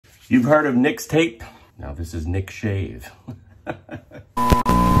You've heard of Nick's tape? Now this is Nick's shave. The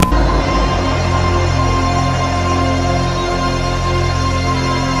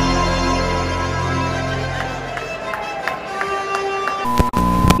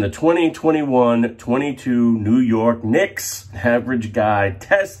 2021-22 New York Knicks average guy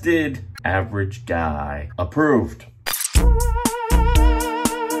tested, average guy approved.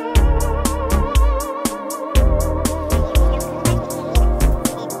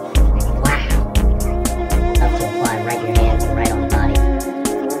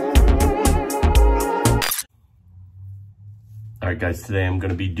 All right, guys, today I'm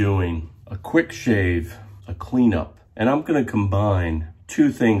gonna be doing a quick shave, a cleanup, and I'm gonna combine two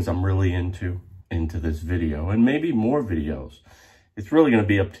things I'm really into this video, and maybe more videos. It's really gonna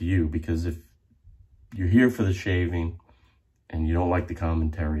be up to you, because if you're here for the shaving and you don't like the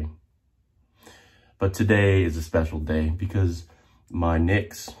commentary, but today is a special day because my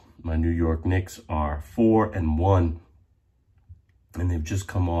Knicks, my New York Knicks, are 4-1, and they've just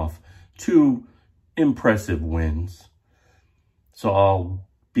come off 2 impressive wins. So I'll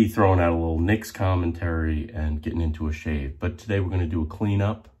be throwing out a little Knicks commentary and getting into a shave. But today we're going to do a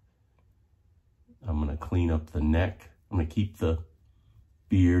cleanup. I'm going to clean up the neck. I'm going to keep the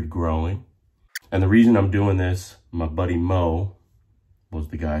beard growing. And the reason I'm doing this, my buddy Mo was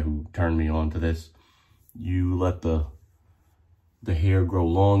the guy who turned me on to this. You let the hair grow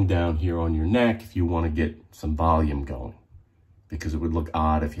long down here on your neck if you want to get some volume going, because it would look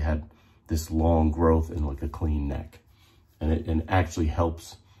odd if you had this long growth and like a clean neck. And it actually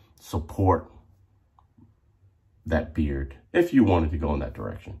helps support that beard if you wanted to go in that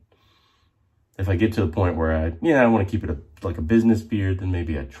direction. If I get to the point where I want to keep it like a business beard, then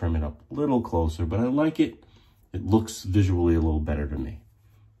maybe I trim it up a little closer, but I like it. It looks visually a little better to me.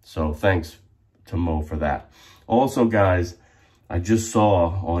 So thanks to Mo for that. Also, guys, I just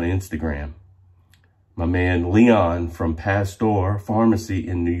saw on Instagram, my man Leon from Pasteur Pharmacy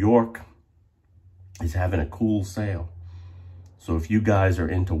in New York is having a cool sale. So if you guys are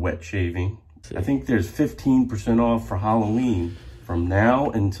into wet shaving, I think there's 15% off for Halloween from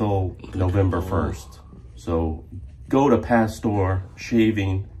now until November 1st. So go to Pasteur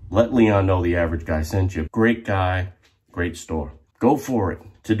Shaving. Let Leon know the average guy sent you. Great guy, great store. Go for it.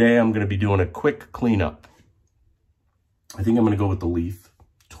 Today I'm going to be doing a quick cleanup. I think I'm going to go with the Leaf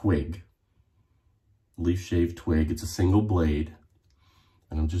Twig. Leaf Shave Twig. It's a single blade.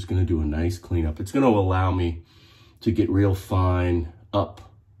 And I'm just going to do a nice cleanup. It's going to allow me to get real fine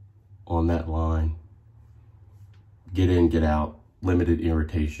up on that line. Get in, get out, limited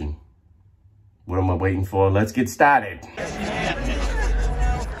irritation. What am I waiting for? Let's get started.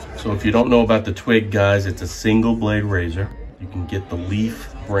 So if you don't know about the Twig, guys, it's a single blade razor. You can get the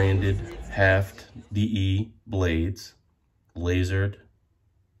Leaf branded Haft DE blades, lasered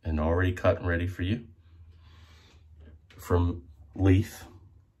and already cut and ready for you from Leaf.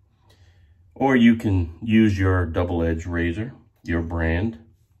 Or you can use your double-edged razor, your brand,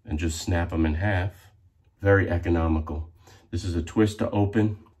 and just snap them in half. Very economical. This is a twist to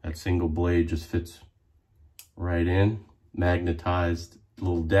open. That single blade just fits right in. Magnetized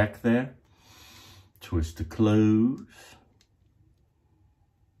little deck there. Twist to close.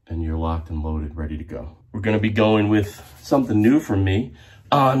 And you're locked and loaded, ready to go. We're going to be going with something new from me.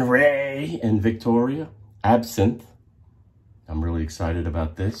 Henri and Victoria Absinthe. I'm really excited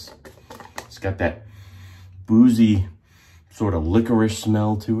about this. It's got that boozy sort of licorice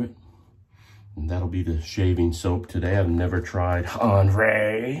smell to it. And that'll be the shaving soap today. I've never tried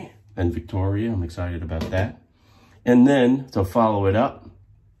Henri and Victoria. I'm excited about that. And then to follow it up,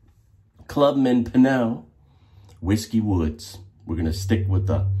 Clubman Pinaud Whiskey Woods. We're going to stick with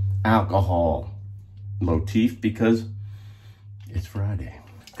the alcohol motif because it's Friday.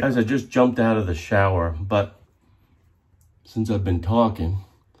 Guys, I just jumped out of the shower, but since I've been talking,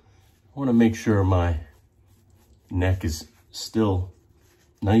 I want to make sure my neck is still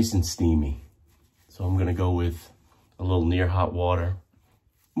nice and steamy. So I'm going to go with a little near hot water.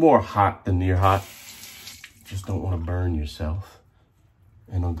 More hot than near hot. Just don't want to burn yourself.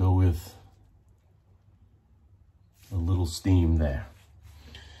 And I'll go with a little steam there.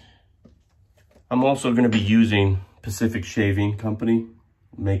 I'm also going to be using Pacific Shaving Company.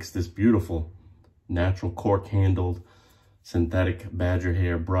 Makes this beautiful natural cork handled synthetic badger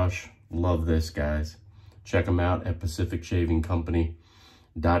hair brush. Love this, guys. Check them out at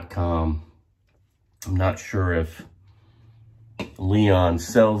pacificshavingcompany.com. I'm not sure if Leon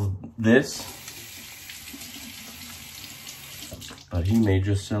sells this, but he may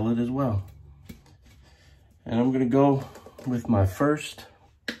just sell it as well. And I'm going to go with my first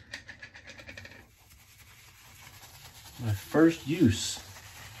use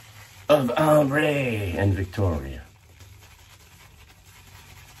of Henri and Victoria.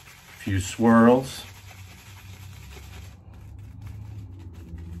 A few swirls.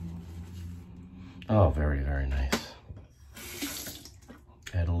 Oh, very, very nice.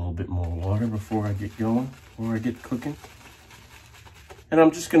 Add a little bit more water before I get going, before I get cooking. And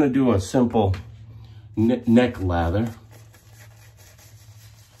I'm just gonna do a simple neck lather.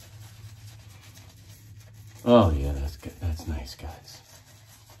 Oh yeah, that's good. That's nice, guys.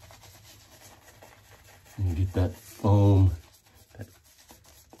 And you get that foam, that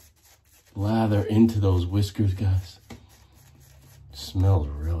lather into those whiskers, guys. Smells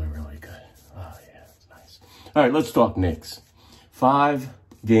really, really good. Oh yeah, it's nice. All right, let's talk Knicks. 5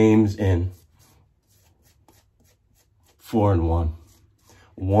 games in, 4-1.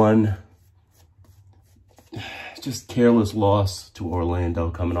 One just careless loss to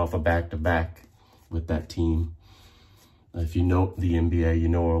Orlando, coming off a back-to-back with that team. If you know the NBA, you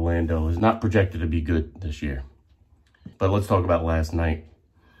know Orlando is not projected to be good this year. But let's talk about last night.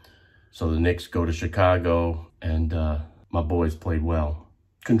 So the Knicks go to Chicago, and my boys played well.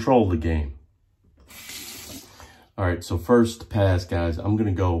 Controlled the game. All right, so first pass, guys, I'm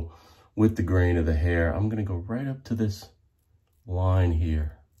going to go with the grain of the hair. I'm going to go right up to this line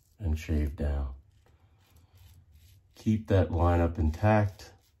here and shave down. Keep that lineup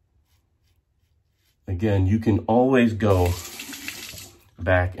intact. Again, you can always go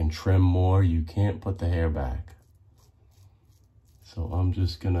back and trim more. You can't put the hair back. So I'm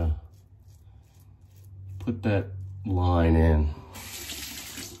just gonna put that line in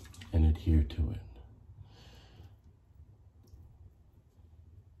and adhere to it.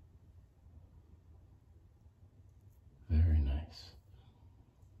 Very nice.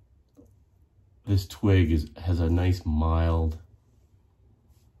 This twig has a nice mild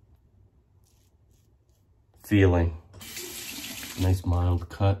feeling. Nice mild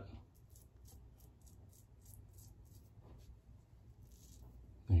cut.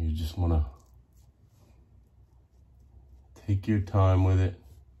 And you just want to take your time with it.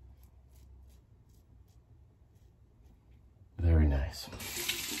 Very nice.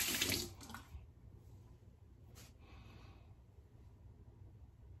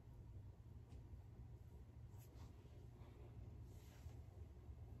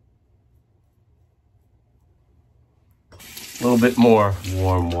 A little bit more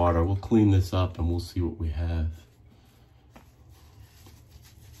warm water. We'll clean this up and we'll see what we have.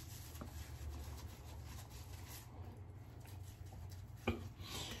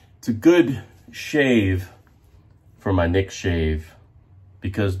 It's a good shave for my Knicks shave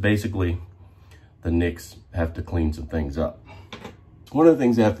because basically the Knicks have to clean some things up. One of the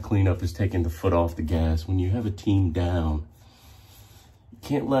things they have to clean up is taking the foot off the gas. When you have a team down, you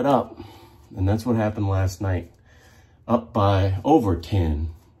can't let up. And that's what happened last night. Up by over 10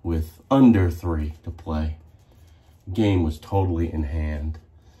 with under 3 to play. Game was totally in hand.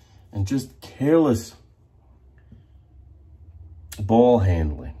 And just careless ball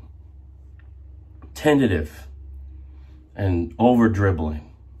handling. Tentative. And over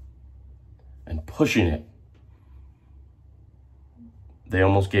dribbling. And pushing it. They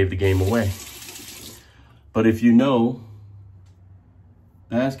almost gave the game away. But if you know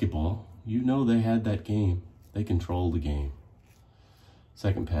basketball, you know they had that game. They control the game.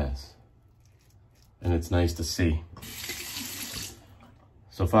 Second pass. And it's nice to see.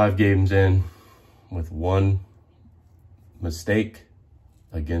 So 5 games in with 1 mistake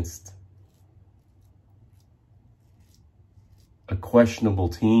against a questionable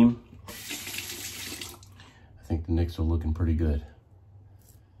team. I think the Knicks are looking pretty good.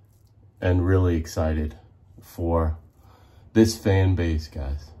 And really excited for this fan base,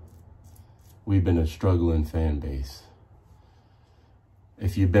 guys. We've been a struggling fan base.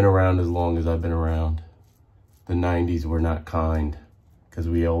 If you've been around as long as I've been around, the 90s were not kind because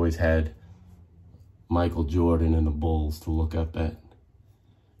we always had Michael Jordan and the Bulls to look up at.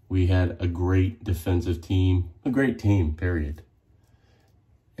 We had a great defensive team, a great team, period,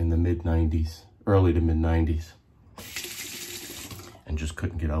 in the mid-90s, early to mid-90s. And just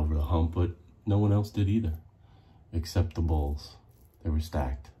couldn't get over the hump, but no one else did either, except the Bulls. They were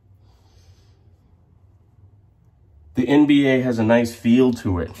stacked. The NBA has a nice feel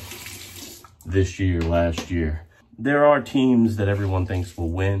to it this year, last year. There are teams that everyone thinks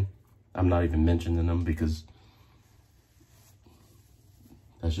will win. I'm not even mentioning them because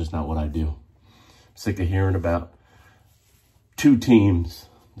that's just not what I do. I'm sick of hearing about 2 teams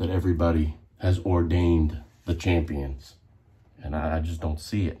that everybody has ordained the champions. And I just don't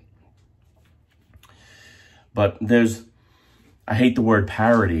see it. But I hate the word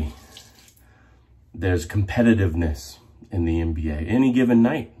parity. There's competitiveness in the NBA any given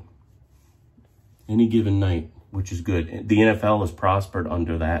night. any given night, which is good. The NFL has prospered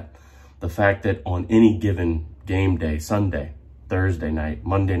under that. The fact that on any given game day, Sunday, Thursday night,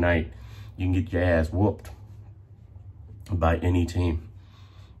 Monday night, you can get your ass whooped by any team.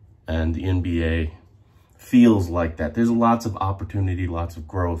 And the NBA feels like that. There's lots of opportunity, lots of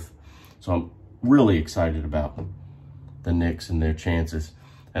growth. So I'm really excited about the Knicks and their chances.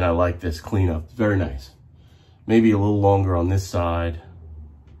 And I like this cleanup. It's very nice. Maybe a little longer on this side,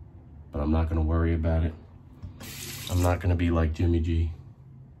 but I'm not going to worry about it. I'm not going to be like Jimmy G,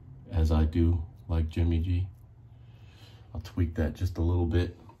 as I do like Jimmy G. I'll tweak that just a little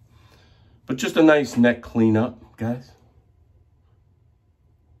bit. But just a nice neck cleanup, guys.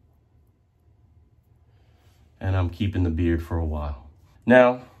 And I'm keeping the beard for a while.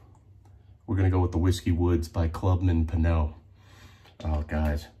 Now, we're going to go with the Whiskey Woods by Clubman Pinaud. Oh,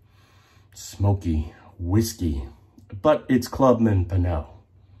 guys, smoky whiskey, but it's Clubman Pinaud.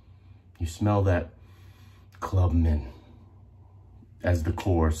 You smell that Clubman as the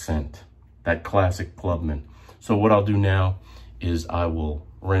core scent, that classic Clubman. So what I'll do now is I will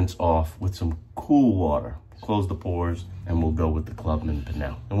rinse off with some cool water, close the pores, and we'll go with the Clubman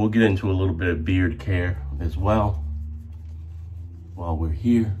Pinaud. And we'll get into a little bit of beard care as well while we're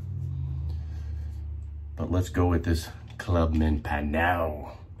here. But let's go with this Clubman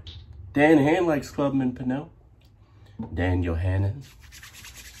Pinaud. Dan Han likes Clubman Pinaud. Dan Johannes,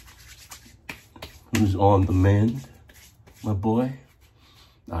 who's on the mend, my boy.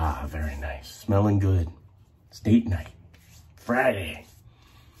 Ah, very nice. Smelling good. It's date night. Friday.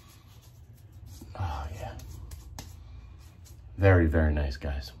 Oh, yeah. Very, very nice,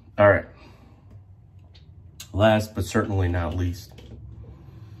 guys. All right. Last but certainly not least,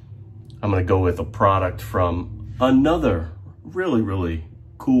 I'm going to go with a product from another really, really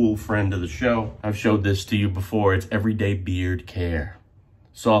cool friend of the show. I've showed this to you before. It's Everyday Beard Care.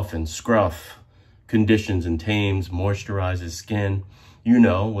 Softens, scruff, conditions and tames, moisturizes skin. You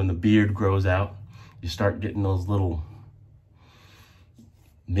know, when the beard grows out, you start getting those little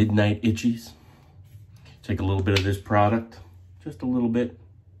midnight itchies. Take a little bit of this product, just a little bit,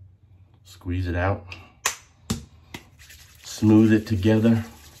 squeeze it out, smooth it together,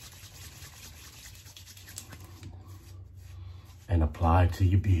 and apply to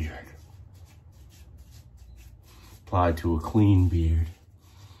your beard. Apply to a clean beard.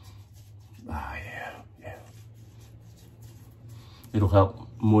 Ah, yeah, yeah. It'll help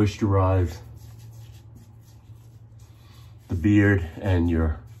moisturize the beard and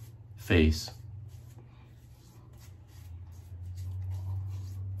your face.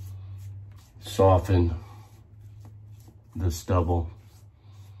 Soften the stubble,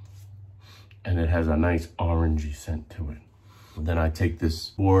 and it has a nice orangey scent to it. Then I take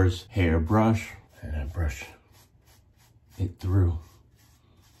this Boar's hair brush and I brush it through.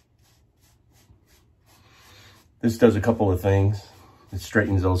 This does a couple of things. It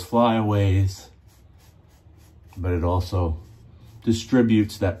straightens those flyaways, but it also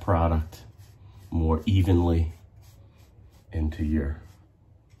distributes that product more evenly into your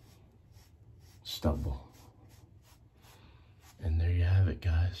stubble. And there you have it,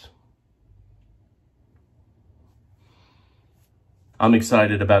 guys. I'm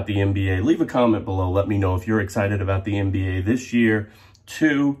excited about the NBA. Leave a comment below. Let me know if you're excited about the NBA this year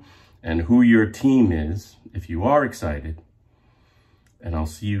too, and who your team is, if you are excited. And I'll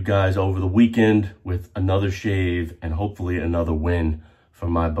see you guys over the weekend with another shave and hopefully another win for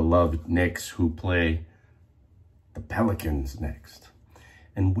my beloved Knicks, who play the Pelicans next.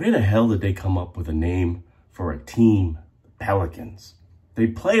 And where the hell did they come up with a name for a team, the Pelicans? They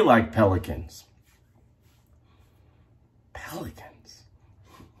play like pelicans. Pelicans.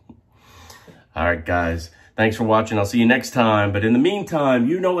 All right, guys. Thanks for watching. I'll see you next time. But in the meantime,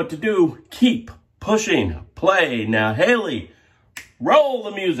 you know what to do. Keep pushing play. Now, Haley, roll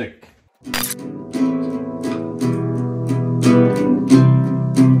the music.